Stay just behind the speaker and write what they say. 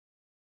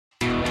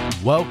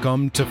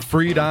Welcome to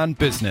Freed on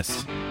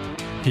Business.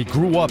 He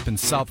grew up in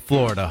South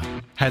Florida,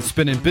 has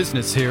been in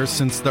business here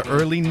since the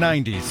early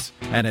 90s,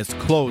 and has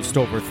closed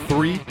over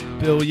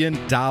 $3 billion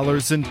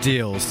in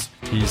deals.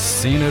 He's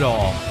seen it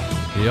all.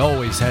 He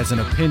always has an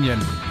opinion,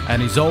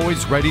 and he's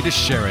always ready to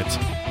share it.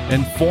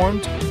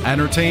 Informed,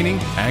 entertaining,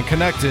 and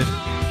connected,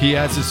 he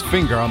has his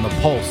finger on the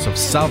pulse of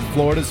South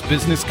Florida's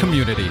business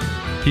community.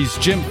 He's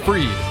Jim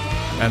Freed,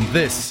 and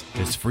this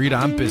is Freed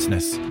on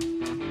Business.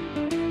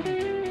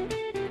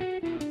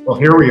 Well,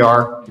 here we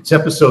are. It's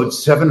episode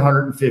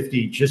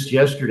 750. Just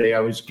yesterday, I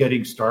was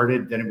getting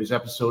started. Then it was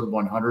episode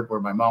 100 where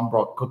my mom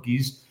brought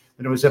cookies.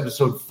 Then it was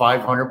episode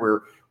 500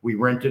 where we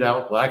rented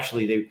out. Well,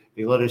 actually,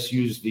 they let us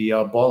use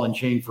the ball and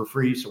chain for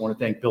free. So I want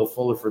to thank Bill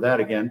Fuller for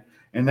that again.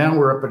 And now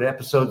we're up at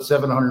episode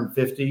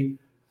 750. I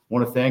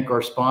want to thank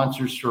our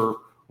sponsors for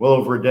well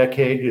over a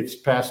decade. It's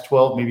past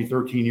 12, maybe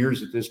 13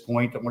 years at this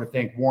point. I want to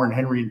thank Warren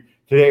Henry.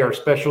 Today, our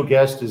special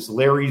guest is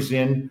Larry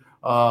Zinn,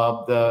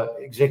 the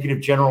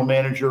executive general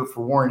manager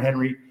for Warren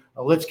Henry.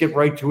 Let's get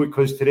right to it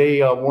because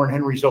today Warren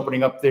Henry's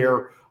opening up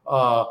their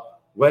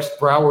West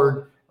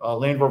Broward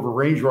Land Rover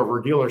Range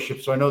Rover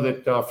dealership. So I know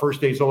that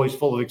first day is always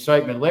full of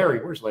excitement.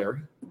 Larry, where's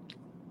Larry?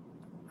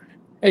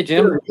 Hey,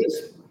 Jim. There he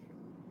is.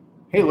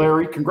 Hey,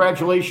 Larry,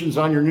 congratulations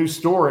on your new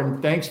store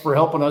and thanks for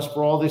helping us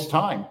for all this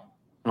time.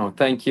 Oh,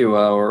 thank you.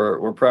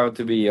 We're proud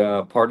to be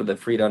part of the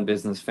Freed on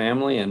Business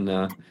family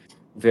and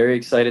very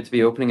excited to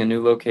be opening a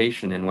new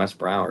location in West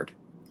Broward.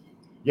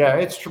 Yeah,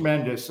 it's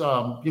tremendous.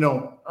 I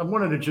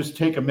wanted to just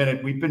take a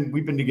minute. We've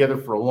been together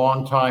for a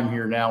long time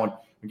here now, and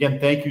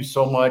again, thank you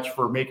so much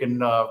for making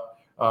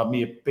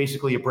me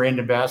basically a brand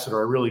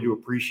ambassador. I really do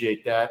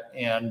appreciate that.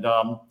 And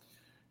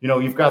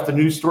you've got the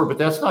new store, but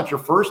that's not your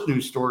first new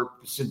store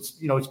since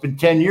it's been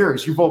 10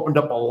 years. You've opened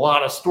up a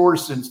lot of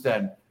stores since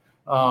then.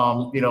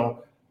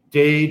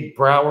 Dade,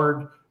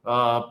 Broward,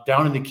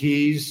 down in the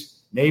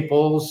Keys,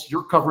 Naples.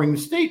 You're covering the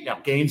state now.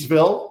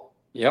 Gainesville.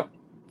 Yep.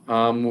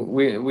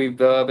 We've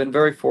been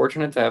very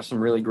fortunate to have some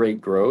really great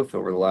growth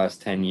over the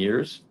last 10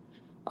 years.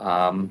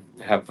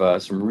 Have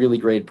some really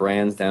great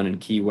brands down in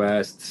Key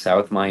West,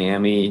 South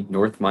Miami,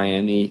 North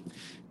Miami,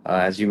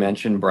 as you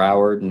mentioned,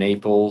 Broward,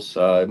 Naples,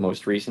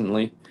 most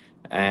recently,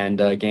 and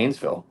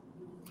Gainesville.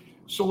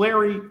 So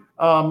Larry,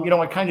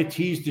 I kind of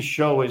teased the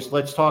show as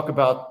let's talk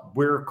about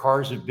where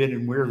cars have been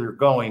and where they're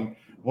going.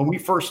 When we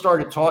first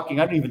started talking,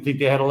 I didn't even think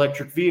they had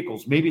electric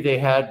vehicles. Maybe they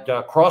had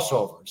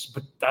crossovers,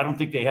 but I don't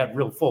think they had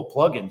real full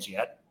plugins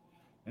yet.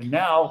 And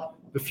now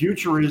the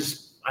future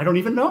is, I don't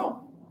even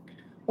know.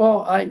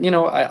 Well, I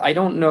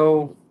don't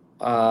know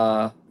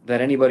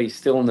that anybody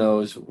still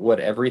knows what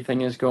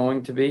everything is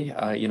going to be.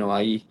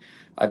 I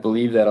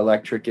believe that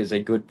electric is a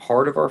good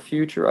part of our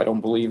future. I don't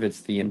believe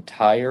it's the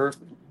entire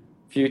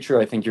future.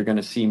 I think you're going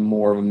to see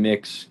more of a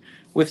mix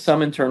with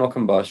some internal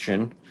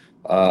combustion.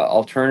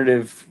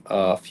 Alternative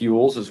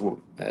fuels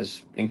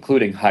as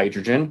including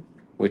hydrogen,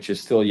 which is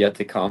still yet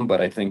to come,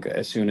 but I think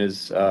as soon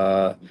as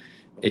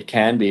it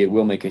can be, it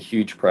will make a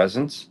huge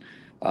presence.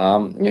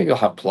 You'll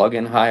have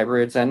plug-in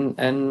hybrids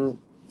and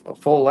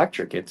full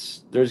electric.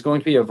 There's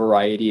going to be a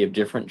variety of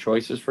different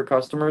choices for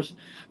customers.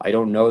 I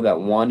don't know that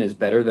one is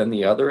better than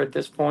the other at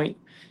this point.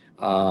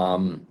 I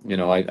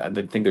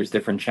think there's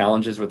different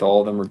challenges with all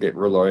of them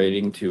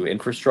relating to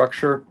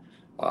infrastructure.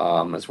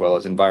 As well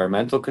as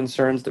environmental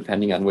concerns,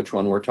 depending on which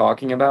one we're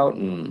talking about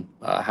and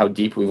how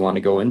deep we want to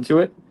go into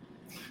it.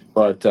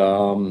 But,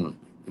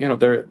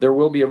 there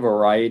will be a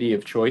variety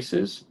of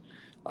choices.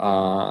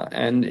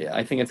 And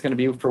I think it's going to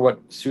be for what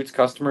suits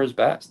customers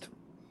best.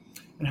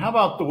 And how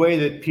about the way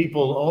that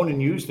people own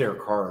and use their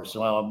cars?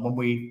 When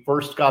we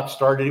first got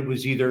started, it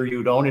was either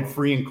you'd own it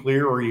free and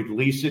clear or you'd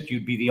lease it.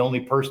 You'd be the only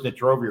person that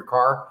drove your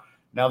car.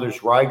 Now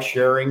there's ride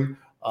sharing,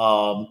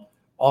 all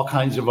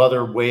kinds of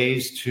other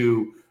ways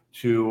to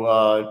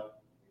share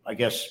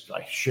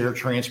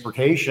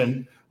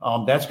transportation.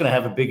 That's going to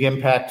have a big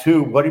impact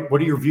too. What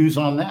are your views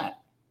on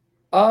that?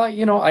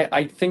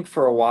 I think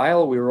for a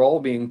while we were all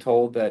being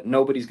told that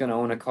nobody's going to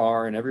own a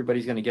car and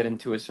everybody's going to get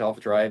into a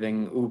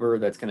self-driving Uber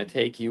that's going to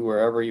take you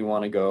wherever you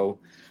want to go.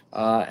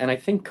 And I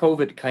think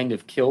COVID kind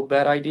of killed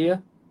that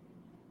idea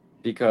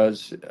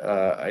because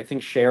I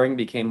think sharing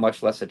became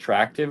much less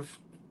attractive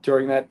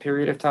during that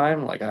period of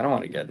time. Like, I don't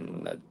want to get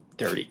in a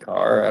dirty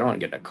car. I don't want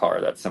to get in a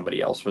car that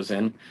somebody else was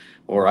in,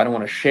 or I don't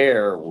want to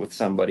share with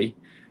somebody.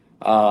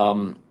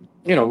 I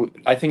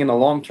think in the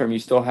long term, you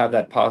still have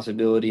that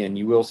possibility and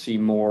you will see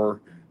more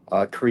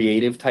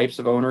creative types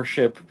of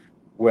ownership,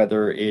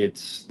 whether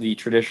it's the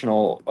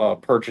traditional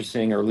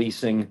purchasing or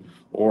leasing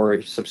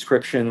or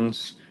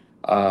subscriptions,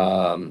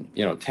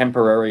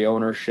 temporary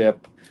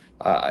ownership.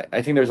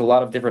 I think there's a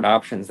lot of different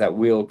options that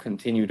will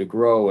continue to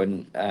grow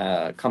and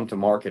come to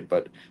market.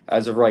 But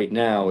as of right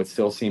now, it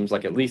still seems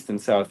like, at least in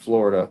South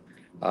Florida,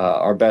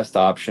 our best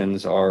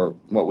options are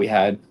what we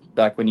had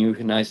back when you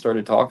and I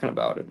started talking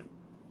about it.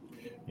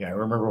 Yeah, I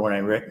remember when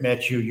I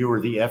met you, you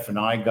were the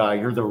F&I guy.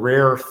 You're the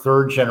rare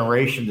third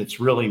generation that's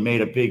really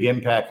made a big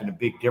impact and a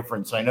big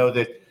difference. I know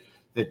that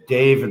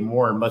Dave and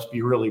Warren must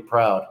be really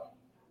proud.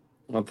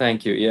 Well,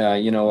 thank you. Yeah,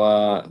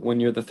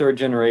 when you're the third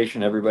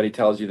generation, everybody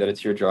tells you that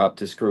it's your job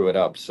to screw it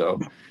up. So,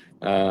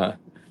 uh,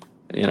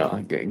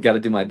 I got to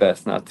do my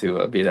best not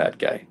to be that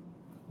guy.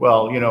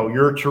 Well,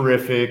 you're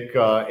terrific.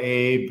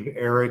 Abe,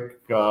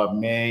 Eric,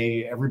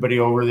 May, everybody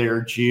over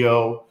there,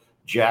 Gio,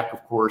 Jack,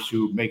 of course,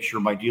 who makes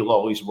sure my deal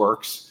always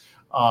works.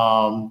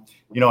 I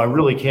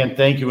really can't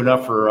thank you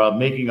enough for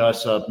making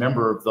us a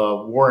member of the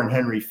Warren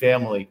Henry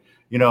family.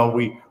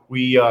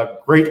 We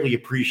greatly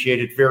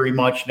appreciate it very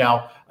much.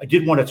 Now, I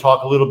did want to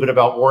talk a little bit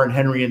about Warren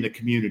Henry in the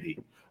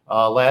community.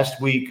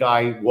 Last week,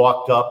 I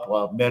walked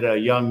up, met a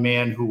young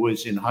man who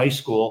was in high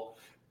school,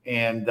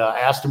 and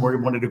asked him where he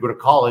wanted to go to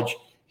college.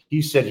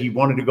 He said he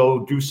wanted to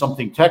go do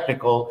something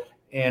technical,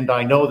 and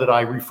I know that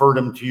I referred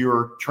him to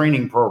your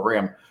training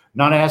program.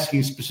 Not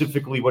asking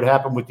specifically what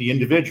happened with the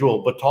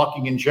individual, but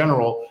talking in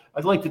general.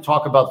 I'd like to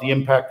talk about the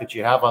impact that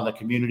you have on the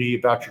community,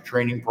 about your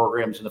training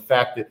programs, and the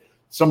fact that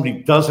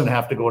somebody doesn't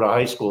have to go to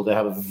high school to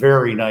have a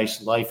very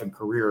nice life and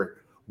career at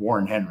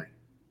Warren Henry.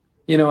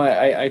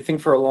 I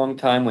think for a long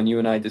time when you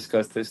and I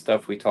discussed this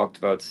stuff, we talked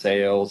about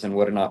sales and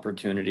what an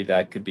opportunity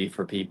that could be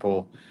for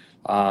people.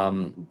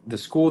 The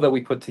school that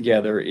we put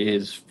together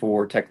is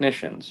for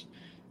technicians,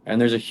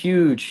 and there's a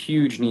huge,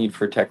 huge need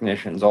for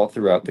technicians all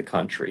throughout the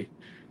country.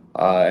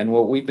 And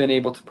what we've been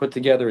able to put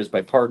together is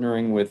by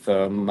partnering with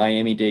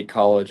Miami-Dade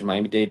College,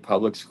 Miami-Dade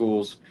Public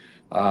Schools.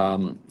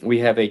 We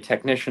have a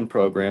technician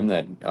program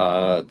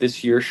that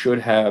this year should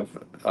have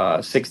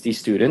 60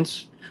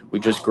 students. We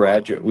just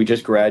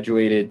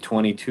graduated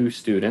 22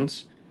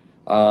 students.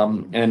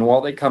 And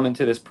while they come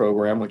into this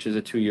program, which is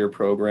a 2-year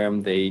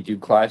program, they do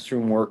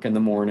classroom work in the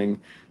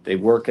morning. They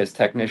work as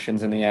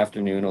technicians in the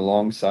afternoon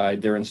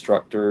alongside their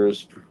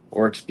instructors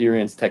or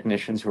experienced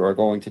technicians who are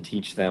going to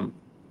teach them.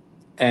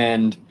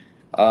 And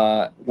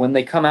when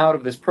they come out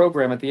of this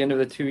program at the end of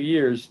the 2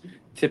 years,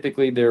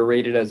 typically they're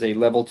rated as a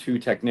level 2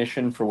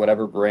 technician for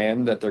whatever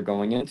brand that they're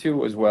going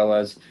into, as well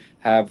as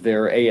have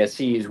their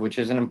ASEs, which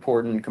is an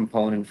important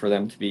component for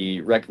them to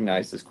be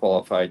recognized as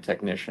qualified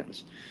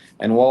technicians.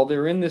 And while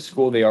they're in this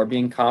school, they are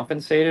being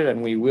compensated,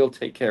 and we will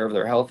take care of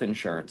their health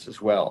insurance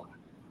as well.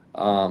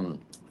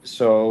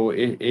 So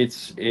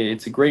it's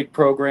a great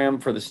program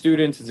for the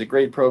students. It's a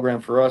great program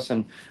for us.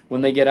 And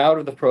when they get out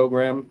of the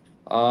program,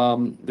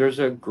 there's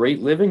a great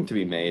living to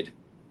be made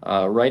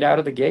right out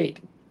of the gate.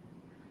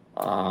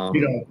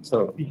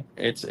 So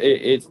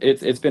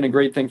it's been a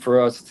great thing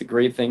for us. It's a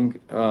great thing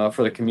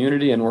for the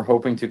community, and we're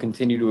hoping to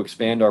continue to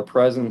expand our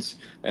presence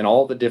in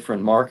all the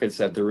different markets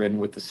that they're in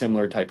with a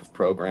similar type of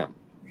program.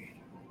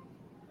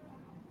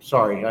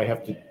 Sorry,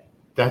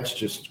 that's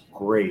just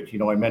great.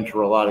 I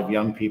mentor a lot of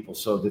young people,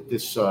 so that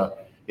this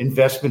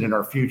investment in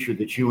our future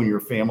that you and your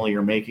family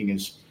are making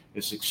is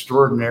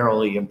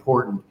extraordinarily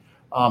important.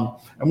 I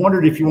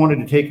wondered if you wanted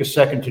to take a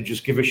second to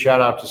just give a shout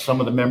out to some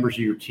of the members of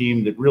your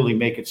team that really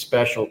make it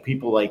special.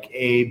 People like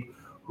Abe,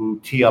 who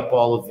tee up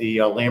all of the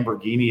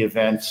Lamborghini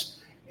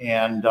events,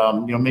 and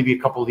maybe a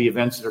couple of the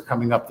events that are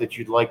coming up that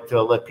you'd like to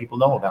let people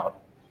know about.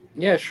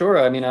 Yeah, sure.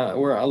 I mean,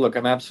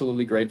 I'm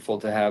absolutely grateful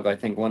to have, I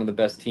think, one of the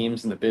best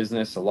teams in the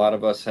business. A lot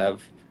of us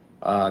have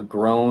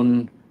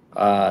grown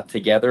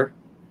together,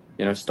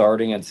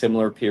 starting at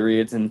similar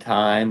periods in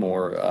time,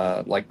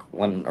 or like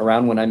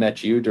around when I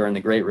met you during the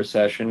Great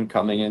Recession,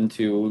 coming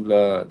into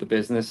the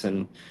business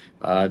and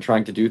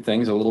trying to do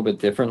things a little bit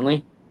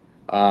differently.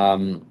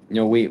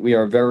 We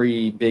are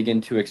very big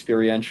into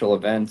experiential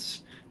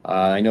events.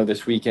 I know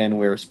this weekend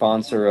we're a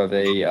sponsor of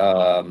a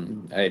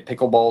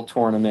pickleball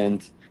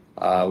tournament.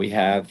 We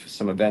have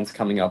some events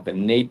coming up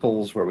in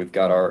Naples where we've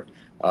got our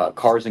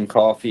Cars and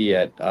Coffee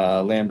at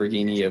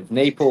Lamborghini of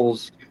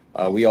Naples.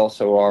 We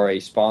also are a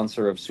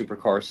sponsor of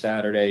Supercar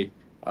Saturday,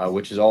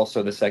 which is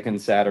also the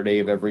second Saturday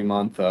of every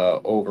month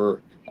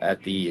over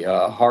at the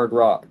Hard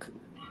Rock.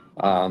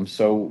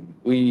 So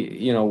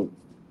we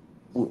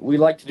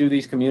like to do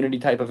these community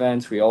type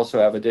events. We also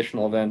have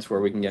additional events where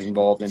we can get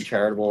involved in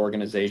charitable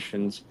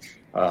organizations.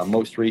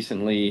 Most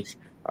recently,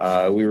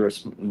 we were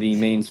the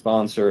main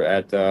sponsor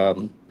at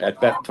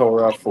Beth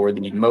Torah for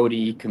the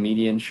Modi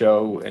comedian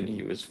show, and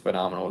he was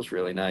phenomenal. It was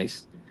really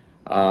nice.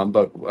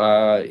 But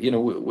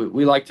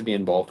we like to be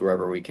involved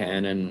wherever we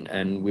can,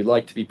 and we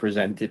like to be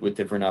presented with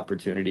different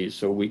opportunities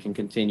so we can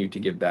continue to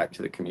give back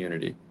to the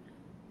community.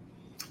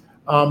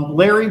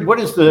 Larry, what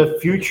is the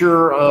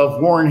future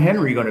of Warren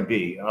Henry going to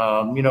be?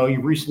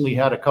 You recently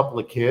had a couple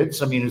of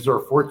kids. I mean, is there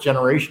a fourth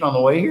generation on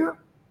the way here?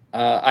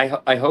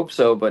 I hope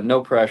so, but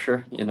no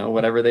pressure.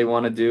 Whatever they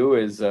want to do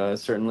is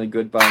certainly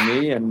good by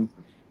me. And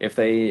if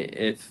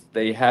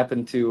they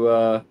happen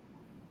to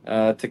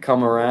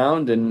come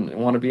around and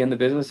want to be in the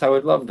business, I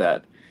would love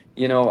that.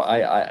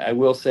 I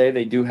will say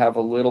they do have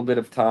a little bit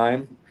of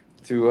time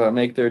to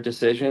make their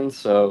decisions.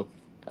 So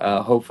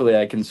hopefully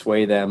I can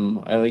sway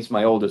them, at least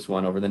my oldest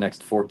one, over the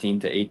next 14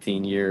 to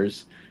 18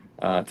 years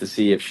to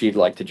see if she'd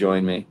like to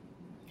join me.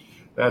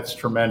 That's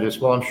tremendous.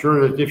 Well, I'm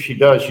sure that if she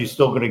does, she's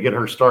still going to get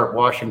her start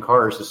washing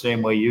cars the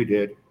same way you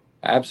did.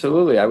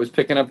 Absolutely. I was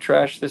picking up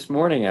trash this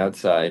morning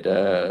outside,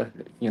 and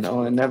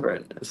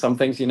some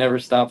things you never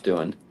stop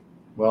doing.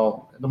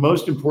 Well, the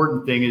most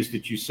important thing is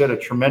that you set a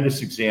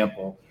tremendous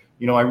example.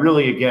 I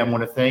really, again,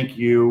 want to thank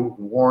you,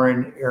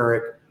 Warren,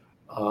 Eric.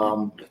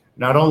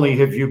 Not only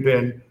have you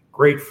been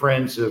great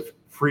friends of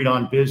Freed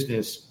on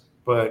Business,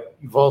 but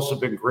you've also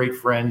been great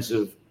friends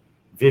of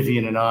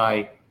Vivian and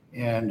I.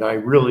 And I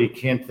really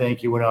can't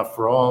thank you enough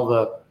for all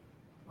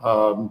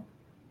the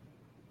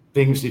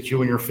things that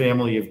you and your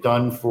family have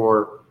done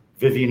for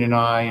Vivian and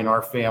I and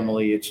our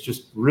family. It's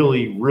just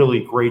really,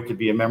 really great to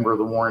be a member of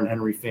the Warren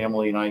Henry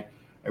family. And I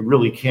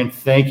really can't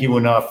thank you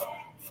enough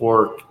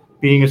for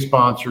being a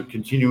sponsor,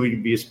 continuing to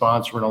be a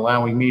sponsor, and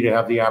allowing me to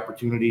have the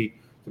opportunity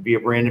to be a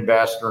brand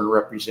ambassador and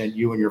represent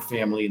you and your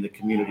family in the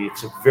community.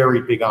 It's a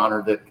very big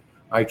honor that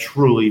I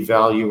truly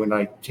value and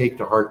I take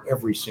to heart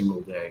every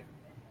single day.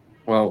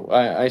 Well,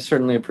 I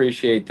certainly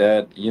appreciate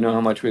that. You know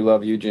how much we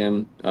love you,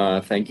 Jim.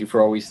 Thank you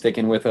for always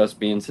sticking with us,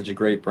 being such a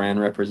great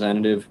brand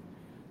representative,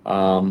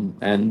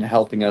 and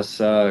helping us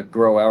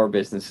grow our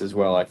business as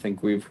well. I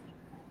think we've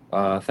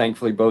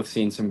thankfully both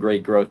seen some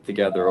great growth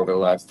together over the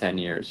last 10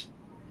 years.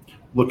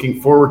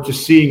 Looking forward to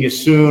seeing you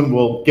soon.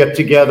 We'll get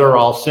together.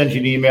 I'll send you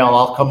an email.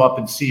 I'll come up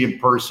and see you in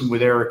person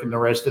with Eric and the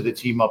rest of the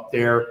team up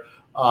there.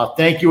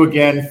 Thank you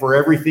again for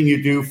everything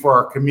you do for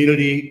our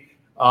community,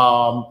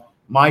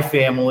 my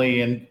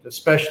family, and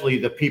especially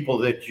the people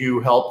that you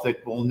help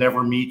that will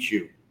never meet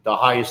you, the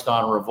highest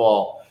honor of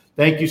all.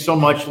 Thank you so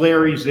much.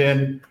 Larry's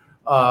in,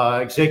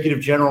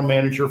 Executive General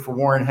Manager for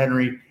Warren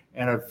Henry,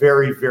 and a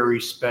very,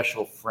 very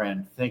special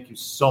friend. Thank you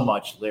so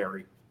much,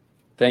 Larry.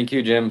 Thank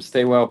you, Jim.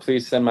 Stay well.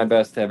 Please send my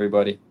best to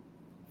everybody.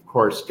 Of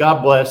course.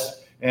 God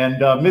bless. And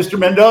Mr.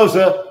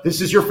 Mendoza,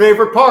 this is your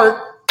favorite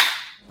part.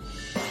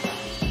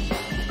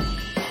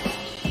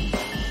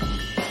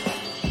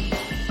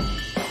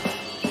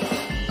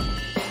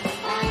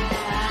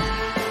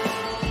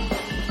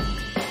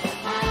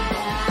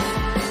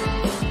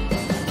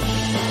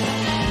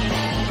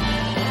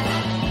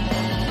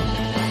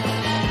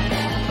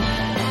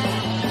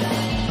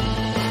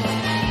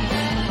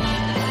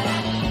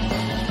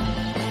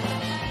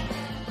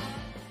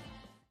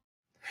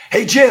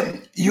 Hey,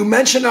 Jim, you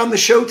mentioned on the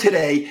show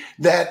today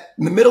that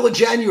in the middle of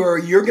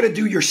January, you're going to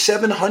do your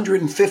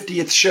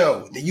 750th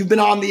show, that you've been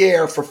on the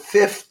air for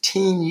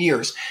 15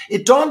 years.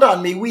 It dawned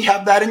on me we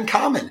have that in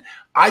common.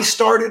 I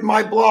started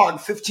my blog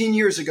 15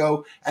 years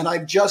ago, and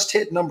I've just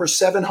hit number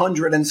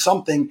 700 and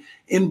something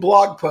in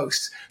blog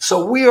posts.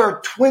 So we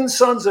are twin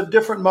sons of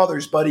different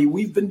mothers, buddy.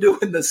 We've been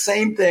doing the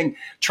same thing,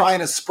 trying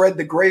to spread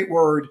the great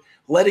word,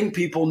 letting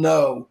people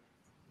know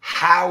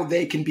how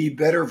they can be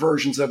better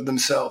versions of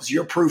themselves.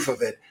 You're proof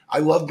of it. I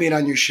love being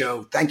on your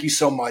show. Thank you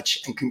so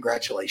much, and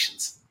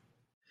congratulations.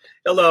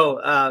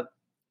 Hello.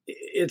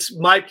 It's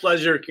my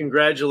pleasure to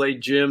congratulate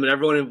Jim and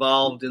everyone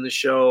involved in the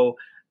show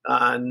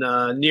on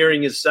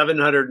nearing his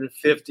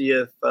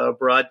 750th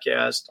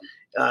broadcast.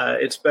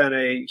 It's been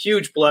a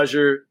huge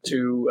pleasure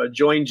to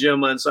join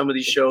Jim on some of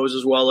these shows,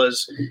 as well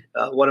as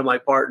one of my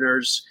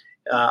partners.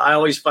 I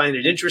always find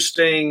it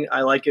interesting.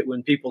 I like it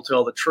when people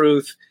tell the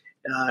truth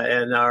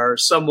and are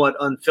somewhat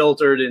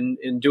unfiltered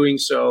in doing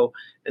so.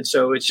 And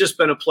so it's just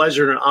been a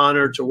pleasure and an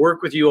honor to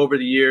work with you over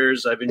the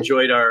years. I've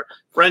enjoyed our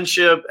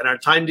friendship and our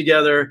time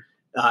together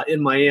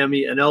in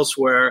Miami and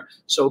elsewhere.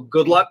 So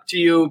good luck to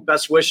you.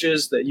 Best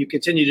wishes that you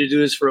continue to do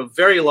this for a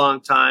very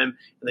long time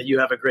and that you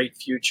have a great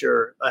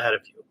future ahead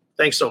of you.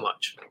 Thanks so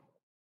much.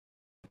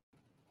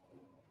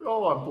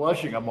 Oh, I'm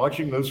blushing. I'm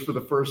watching those for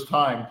the first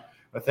time.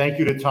 Thank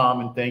you to Tom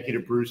and thank you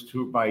to Bruce,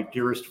 two of my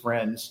dearest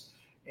friends.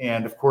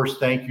 And of course,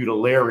 thank you to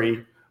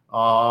Larry.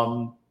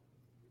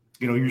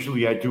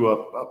 Usually I do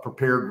a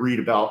prepared read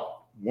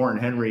about Warren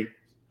Henry,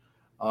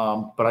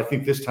 but I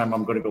think this time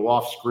I'm going to go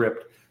off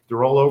script.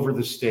 They're all over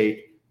the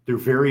state. They're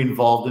very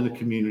involved in the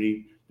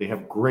community. They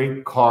have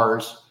great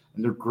cars,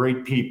 and they're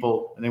great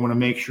people, and they want to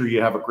make sure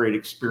you have a great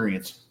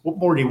experience. What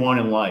more do you want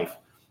in life?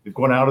 They've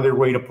gone out of their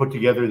way to put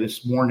together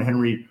this Warren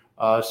Henry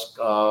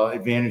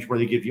Advantage, where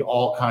they give you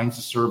all kinds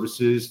of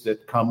services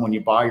that come when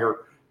you buy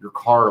your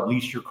car or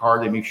lease your car.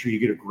 They make sure you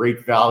get a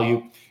great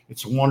value.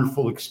 It's a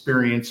wonderful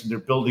experience, and they're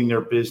building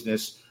their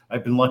business.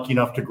 I've been lucky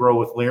enough to grow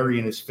with Larry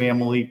and his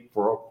family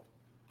for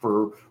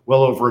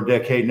well over a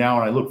decade now,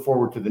 and I look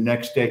forward to the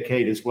next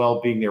decade as well,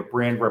 being their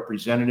brand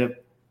representative.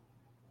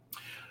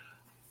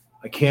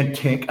 I can't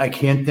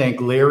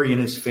thank Larry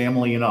and his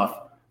family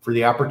enough for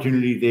the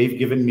opportunity they've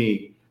given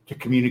me to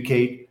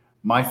communicate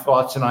my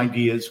thoughts and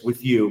ideas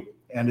with you,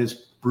 and as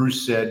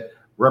Bruce said,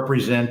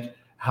 represent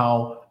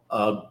how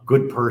a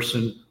good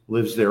person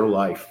lives their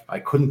life. I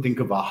couldn't think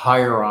of a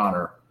higher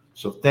honor.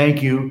 So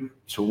thank you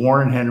to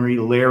Warren Henry,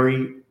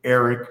 Larry,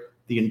 Eric,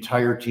 the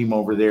entire team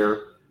over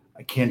there.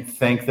 I can't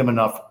thank them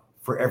enough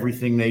for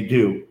everything they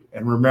do.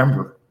 And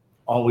remember,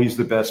 always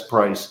the best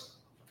price,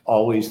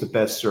 always the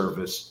best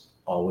service,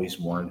 always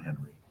Warren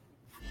Henry.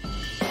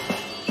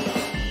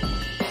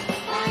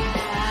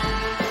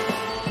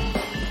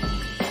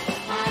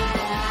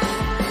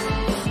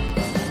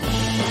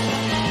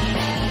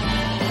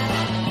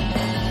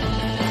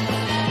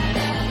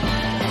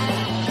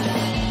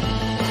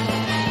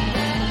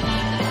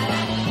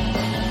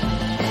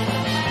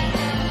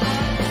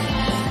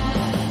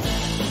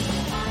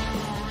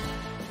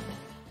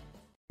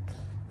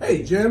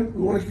 Hey, Jim,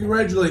 we want to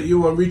congratulate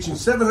you on reaching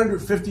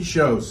 750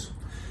 shows.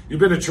 You've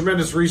been a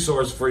tremendous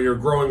resource for your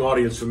growing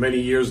audience for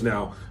many years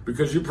now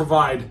because you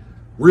provide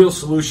real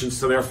solutions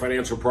to their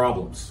financial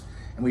problems.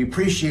 And we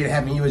appreciate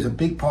having you as a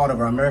big part of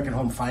our American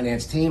Home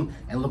Finance team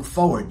and look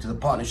forward to the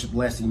partnership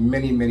lasting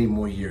many, many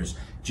more years.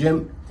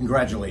 Jim,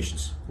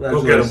 congratulations.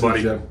 Go get him,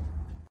 buddy. Jim.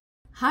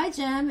 Hi,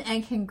 Jim,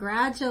 and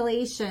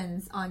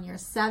congratulations on your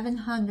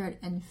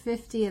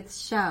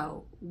 750th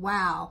show.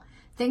 Wow.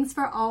 Thanks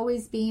for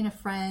always being a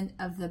friend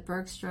of the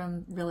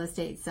Bergstrom Real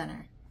Estate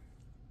Center.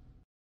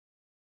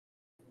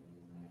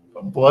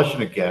 I'm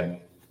blushing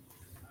again.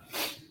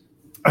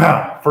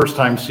 First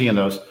time seeing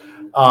those.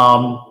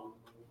 I'm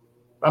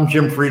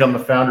Jim Fried. I'm the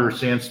founder of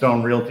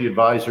Sandstone Realty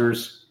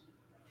Advisors.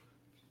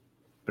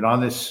 Been on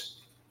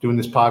this, doing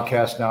this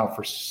podcast now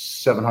for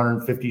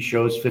 750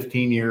 shows,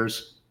 15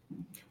 years.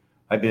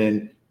 I've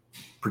been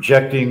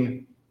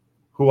projecting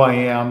who I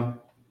am,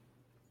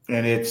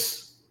 and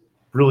it's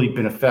really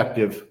been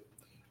effective.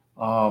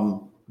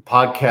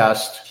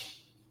 Podcast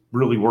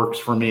really works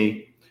for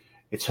me.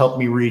 It's helped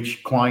me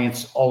reach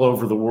clients all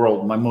over the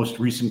world. My most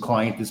recent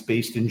client is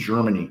based in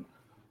Germany.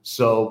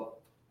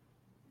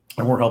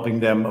 And we're helping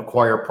them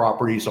acquire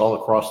properties all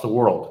across the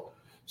world.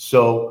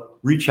 So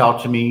reach out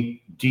to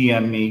me,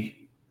 DM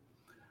me.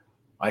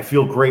 I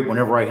feel great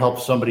whenever I help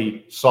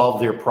somebody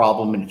solve their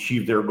problem and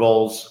achieve their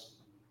goals.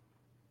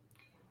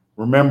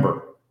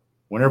 Remember,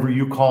 whenever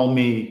you call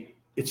me,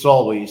 it's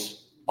always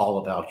all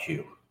about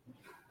you.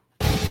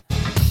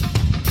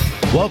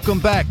 Welcome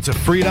back to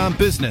Fried on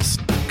Business.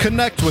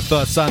 Connect with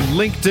us on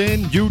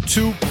LinkedIn,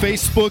 YouTube,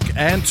 Facebook,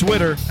 and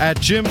Twitter at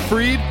Jim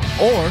Fried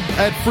or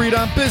at Fried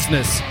on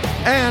Business,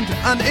 and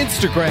on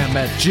Instagram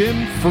at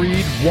Jim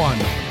Fried1.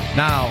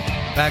 Now,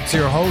 back to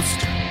your host,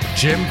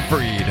 Jim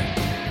Fried.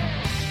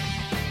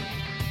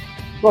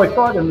 Well, I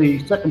thought in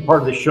the second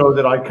part of the show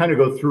that I'd kind of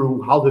go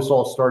through how this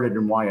all started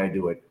and why I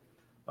do it.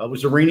 It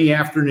was a rainy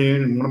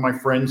afternoon, and one of my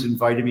friends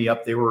invited me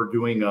up. They were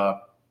doing a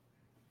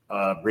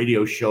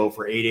radio show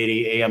for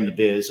 880 AM The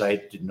Biz. I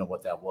didn't know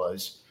what that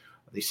was.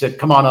 They said,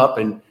 come on up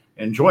and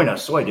join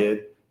us. So I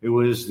did. It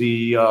was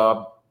the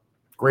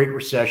Great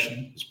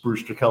Recession, as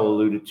Bruce Turkel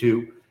alluded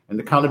to, and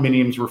the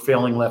condominiums were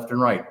failing left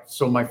and right.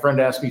 So my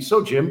friend asked me,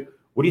 so Jim,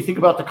 what do you think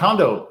about the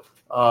condo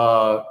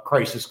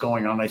crisis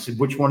going on? I said,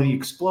 which one of the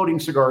exploding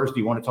cigars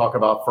do you want to talk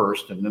about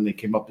first? And then they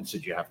came up and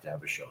said, you have to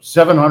have a show.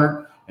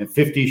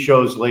 750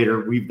 shows later,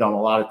 we've done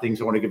a lot of things.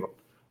 I want to give a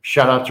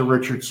shout out to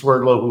Richard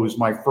Swerdlow, who was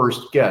my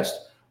first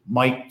guest.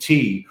 Mike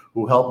T,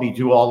 who helped me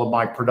do all of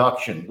my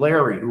production.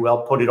 Larry, who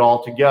helped put it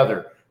all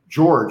together.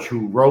 George,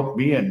 who roped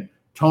me in.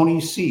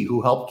 Tony C,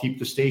 who helped keep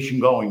the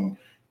station going.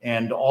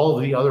 And all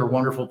of the other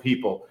wonderful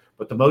people.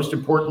 But the most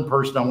important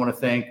person I want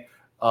to thank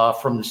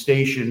from the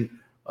station,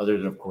 other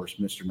than, of course,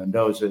 Mr.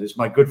 Mendoza, is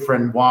my good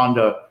friend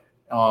Wanda.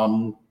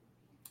 And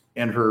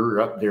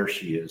her, there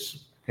she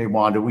is. Hey,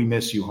 Wanda, we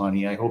miss you,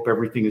 honey. I hope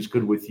everything is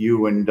good with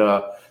you and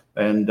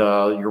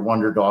your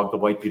Wonder Dog, the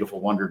white, beautiful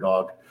Wonder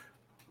Dog.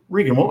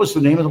 Regan, what was the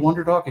name of the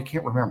Wonder Dog? I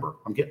can't remember.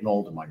 I'm getting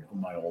old in my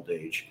old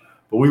age.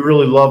 But we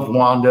really loved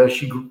Wanda.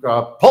 She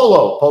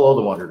Polo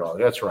the Wonder Dog.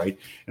 That's right.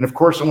 And of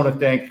course, I want to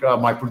thank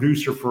my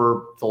producer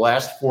for the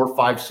last 4,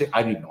 5, 6.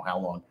 I don't even know how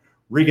long.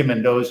 Regan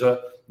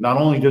Mendoza. Not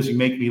only does he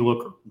make me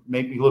look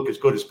as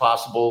good as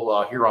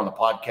possible here on the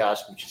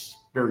podcast, which is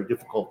very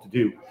difficult to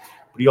do,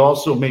 but he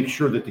also makes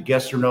sure that the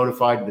guests are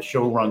notified and the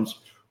show runs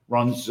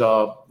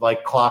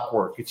like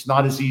clockwork. It's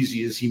not as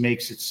easy as he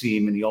makes it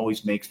seem, and he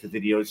always makes the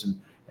videos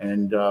and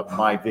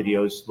my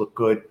videos look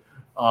good.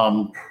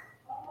 I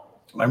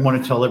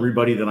want to tell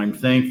everybody that I'm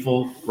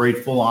thankful,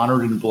 grateful,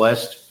 honored, and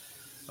blessed.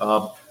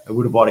 I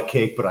would have bought a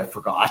cake, but I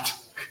forgot.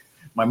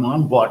 My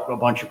mom bought a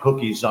bunch of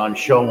cookies on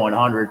show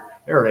 100.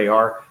 There they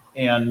are.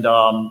 And,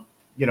 I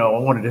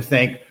wanted to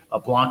thank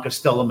Blanca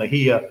Stella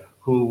Mejia,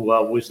 who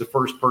was the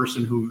first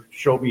person who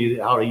showed me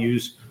how to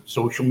use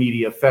social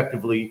media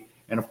effectively.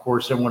 And, of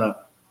course, I want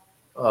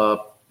to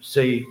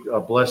say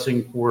a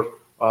blessing for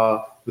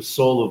the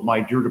soul of my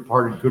dear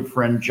departed good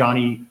friend,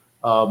 Johnny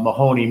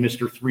Mahoney,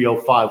 Mr.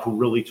 305, who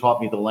really taught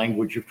me the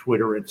language of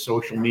Twitter and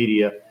social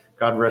media.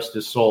 God rest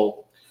his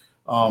soul.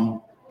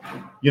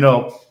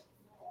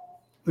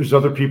 There's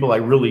other people I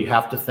really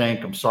have to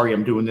thank. I'm sorry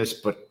I'm doing this,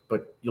 but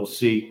you'll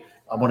see.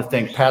 I want to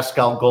thank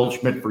Pascal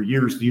Goldschmidt. For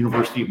years, the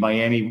University of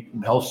Miami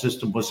Health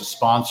System was a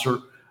sponsor.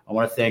 I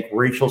want to thank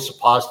Rachel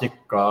Saposnik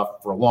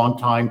for a long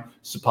time.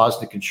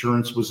 Saposnik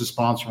Insurance was a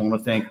sponsor. I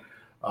want to thank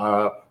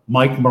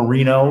Mike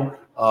Marino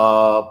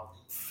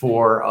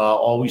for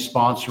always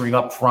sponsoring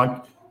up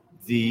front.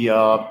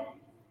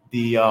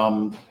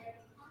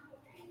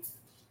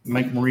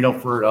 Mike Marino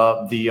for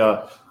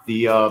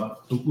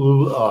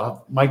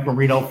Mike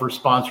Marino for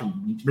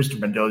sponsoring. Mr.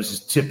 Mendoza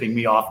is tipping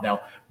me off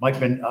now. Mike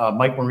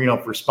Marino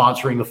for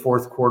sponsoring the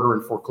fourth quarter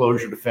and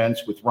foreclosure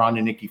defense with Ron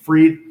and Nikki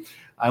Fried.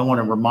 I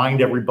want to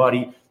remind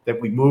everybody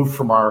that we moved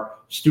from our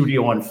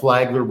studio on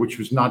Flagler, which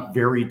was not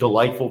very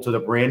delightful, to the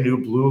brand new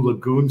Blue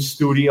Lagoon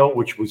studio,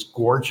 which was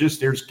gorgeous.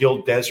 There's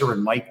Gil Deser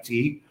and Mike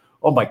T.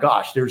 Oh my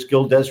gosh, there's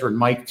Gil Deser and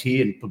Mike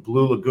T. and the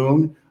Blue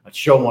Lagoon. At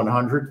show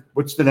 100,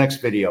 what's the next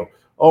video?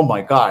 Oh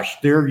my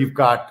gosh, there you've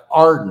got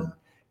Arden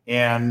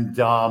and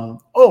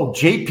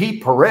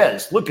JP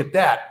Perez. Look at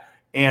that.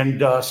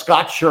 And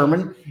Scott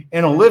Sherman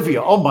and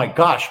Olivia. Oh my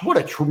gosh, what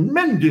a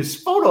tremendous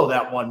photo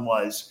that one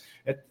was.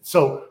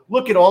 So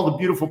look at all the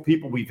beautiful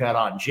people we've had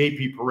on.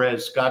 JP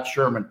Perez, Scott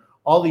Sherman,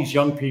 all these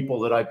young people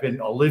that I've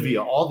been,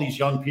 Olivia, all these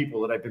young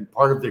people that I've been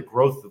part of the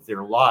growth of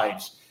their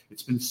lives.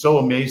 It's been so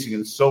amazing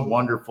and so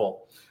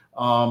wonderful.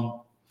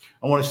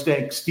 I want to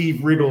thank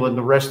Steve Riggle and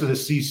the rest of the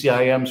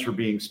CCIMs for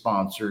being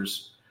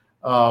sponsors.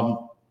 I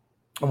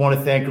want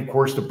to thank, of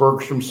course, the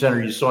Bergstrom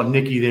Center. You saw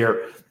Nikki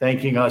there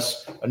thanking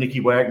us, Nikki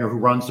Wagner, who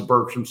runs the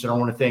Bergstrom Center. I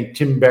want to thank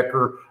Tim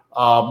Becker,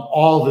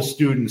 all the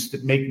students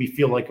that make me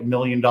feel like $1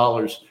 million.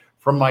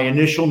 From my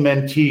initial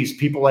mentees,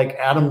 people like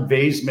Adam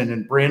Vaisman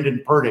and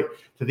Brandon Purdick,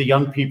 to the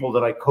young people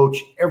that I coach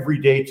every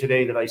day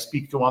today that I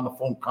speak to on the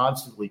phone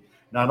constantly.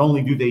 Not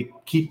only do they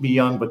keep me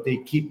young, but they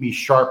keep me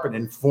sharp and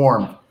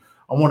informed.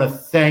 I want to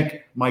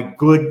thank my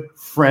good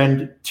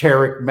friend,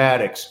 Tarek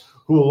Maddox,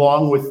 who,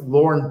 along with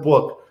Lauren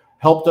Book,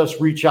 helped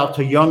us reach out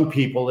to young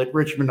people at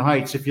Richmond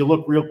Heights. If you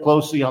look real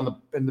closely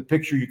in the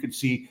picture, you can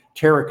see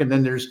Tarek, and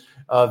then there's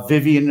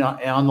Vivian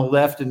on the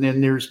left, and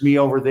then there's me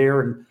over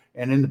there, and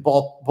in the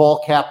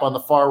ball cap on the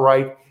far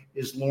right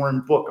is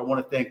Lauren Book. I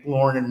want to thank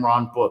Lauren and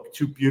Ron Book,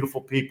 two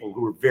beautiful people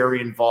who are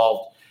very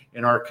involved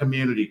in our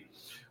community.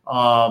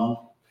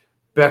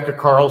 Becca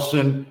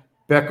Carlson.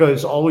 Becca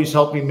has always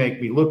helped me make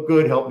me look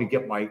good, helped me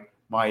get my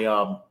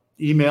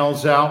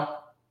emails out.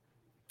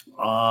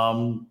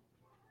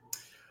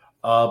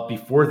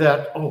 Before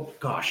that,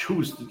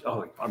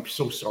 I'm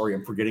so sorry.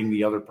 I'm forgetting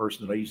the other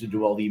person that I used to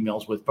do all the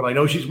emails with, but I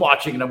know she's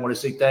watching and I want to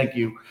say thank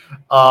you.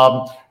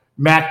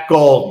 Matt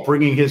Gold,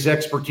 bringing his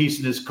expertise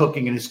in his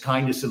cooking and his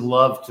kindness and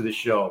love to the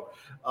show.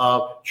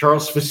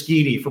 Charles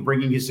Fischini, for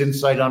bringing his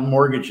insight on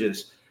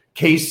mortgages.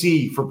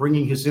 KC, for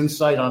bringing his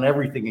insight on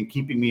everything and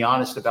keeping me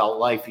honest about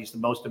life. He's the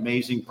most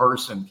amazing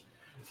person.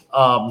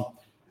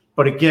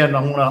 But again,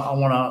 I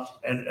want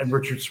to, and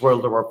Richard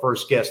Swirlder, our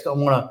first guest, I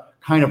want to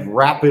kind of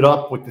wrap it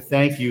up with the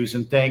thank yous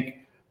and thank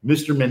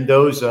Mr.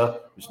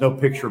 Mendoza. There's no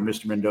picture of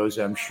Mr.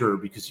 Mendoza, I'm sure,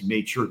 because he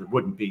made sure there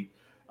wouldn't be.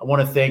 I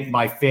want to thank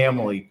my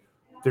family.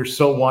 They're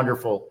so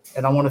wonderful.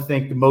 And I want to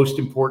thank the most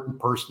important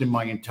person in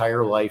my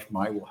entire life,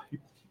 my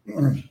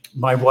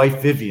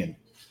wife, Vivian.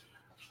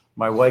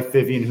 My wife,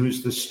 Vivian,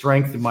 who's the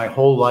strength in my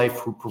whole life,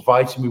 who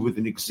provides me with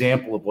an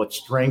example of what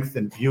strength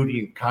and beauty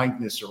and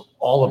kindness are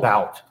all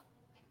about.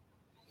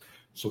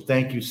 So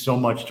thank you so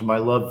much to my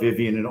love,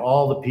 Vivian, and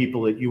all the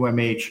people at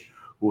UMH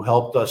who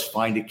helped us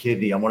find a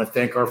kidney. I want to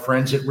thank our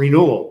friends at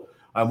Renewal.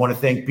 I want to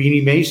thank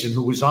Beanie Mason,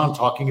 who was on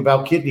talking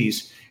about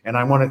kidneys. And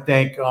I want to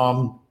thank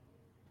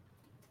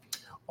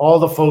all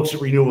the folks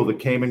at Renewal that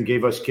came and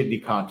gave us kidney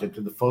content,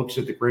 and the folks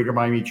at the Greater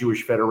Miami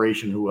Jewish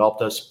Federation who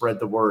helped us spread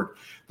the word.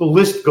 The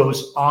list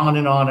goes on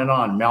and on and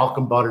on.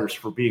 Malcolm Butters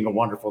for being a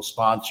wonderful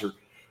sponsor.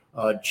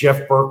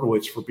 Jeff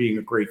Berkowitz for being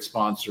a great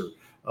sponsor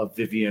of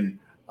Vivian.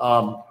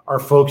 Our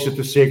folks at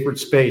the Sacred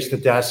Space, the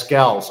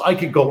Dascals. I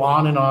could go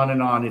on and on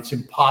and on. It's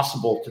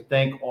impossible to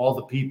thank all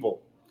the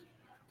people.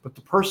 But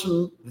the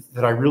person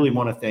that I really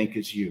want to thank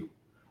is you.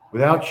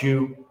 Without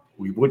you,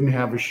 we wouldn't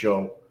have a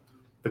show.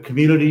 The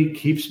community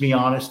keeps me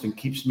honest and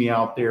keeps me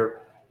out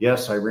there.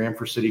 Yes, I ran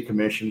for city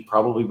commission.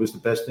 Probably was the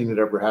best thing that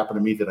ever happened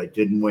to me that I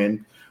didn't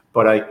win.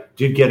 But I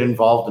did get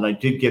involved and I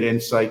did get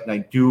insight. And I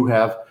do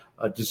have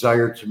a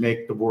desire to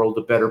make the world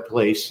a better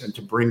place and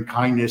to bring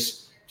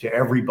kindness to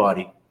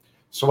everybody.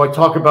 So I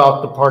talk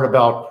about the part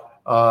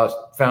about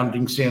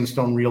founding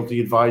Sandstone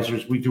Realty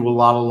Advisors. We do a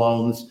lot of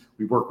loans.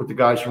 We work with the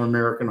guys from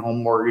American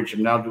Home Mortgage.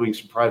 I'm now doing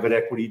some private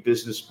equity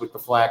business with the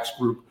Flax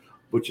Group,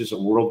 which is a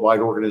worldwide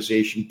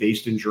organization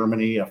based in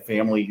Germany, a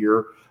family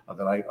here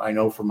that I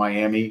know from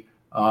Miami.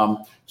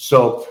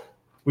 So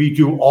we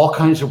do all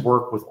kinds of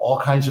work with all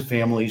kinds of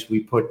families. We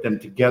put them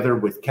together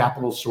with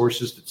capital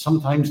sources that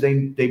sometimes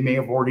they may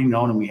have already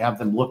known, and we have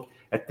them look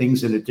at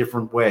things in a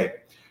different way.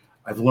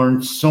 I've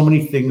learned so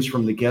many things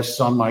from the guests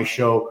on my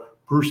show.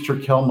 Bruce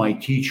Turkel, my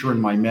teacher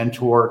and my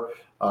mentor.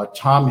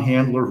 Tom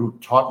Handler, who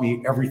taught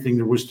me everything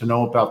there was to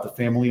know about the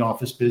family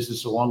office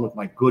business, along with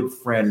my good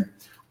friend,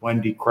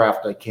 Wendy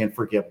Kraft. I can't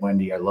forget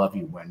Wendy. I love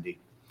you, Wendy.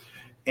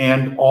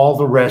 And all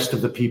the rest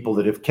of the people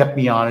that have kept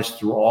me honest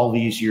through all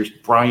these years.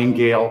 Brian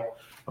Gale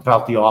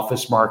about the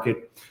office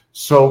market.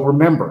 So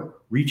remember,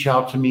 reach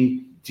out to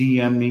me,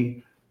 DM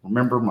me.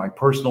 Remember, my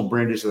personal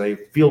brand is that I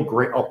feel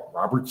great. Oh,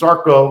 Robert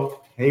Zarko.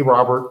 Hey,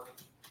 Robert.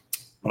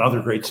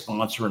 Another great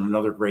sponsor and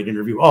another great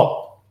interview.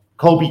 Oh,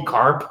 Kobe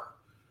Karp,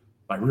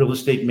 my real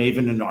estate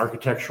maven and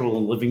architectural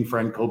and living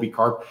friend, Kobe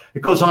Karp.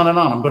 It goes on and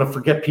on. I'm going to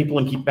forget people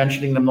and keep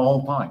mentioning them the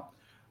whole time.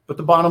 But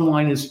the bottom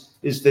line is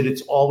that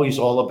it's always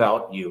all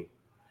about you.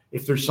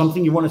 If there's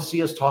something you want to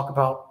see us talk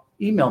about,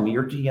 email me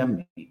or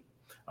DM me.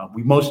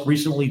 We most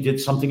recently did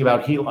something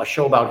about a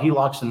show about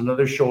HELOCs and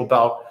another show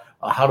about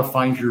how to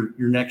find your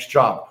next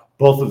job.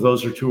 Both of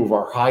those are two of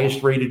our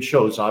highest rated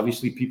shows.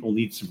 Obviously, people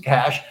need some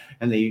cash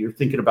and they are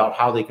thinking about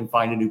how they can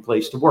find a new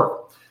place to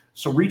work.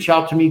 So reach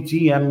out to me,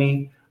 DM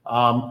me.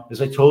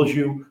 As I told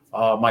you,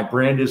 My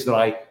brand is that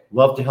I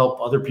love to help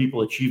other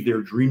people achieve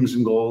their dreams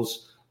and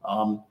goals.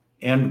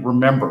 And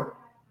remember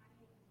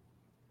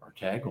our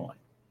tagline.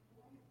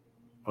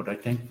 But I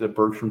thank the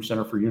Bergstrom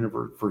Center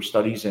for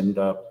Studies and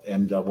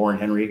Warren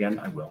Henry again.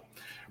 I will.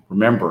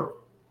 Remember,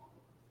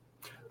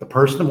 the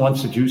person that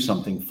wants to do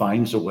something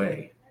finds a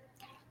way.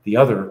 The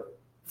other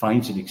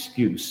finds an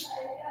excuse.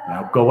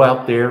 Now go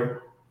out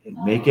there and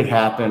make it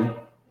happen.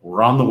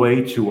 We're on the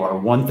way to our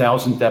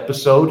 1000th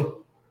episode.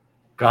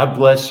 God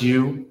bless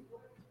you.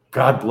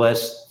 God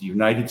bless the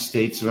United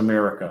States of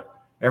America.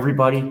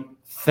 Everybody,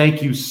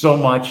 thank you so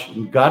much.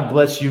 And God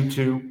bless you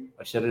too.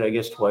 I said it, I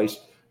guess, twice.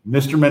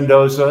 Mr.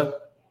 Mendoza,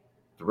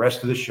 the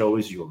rest of the show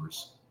is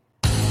yours.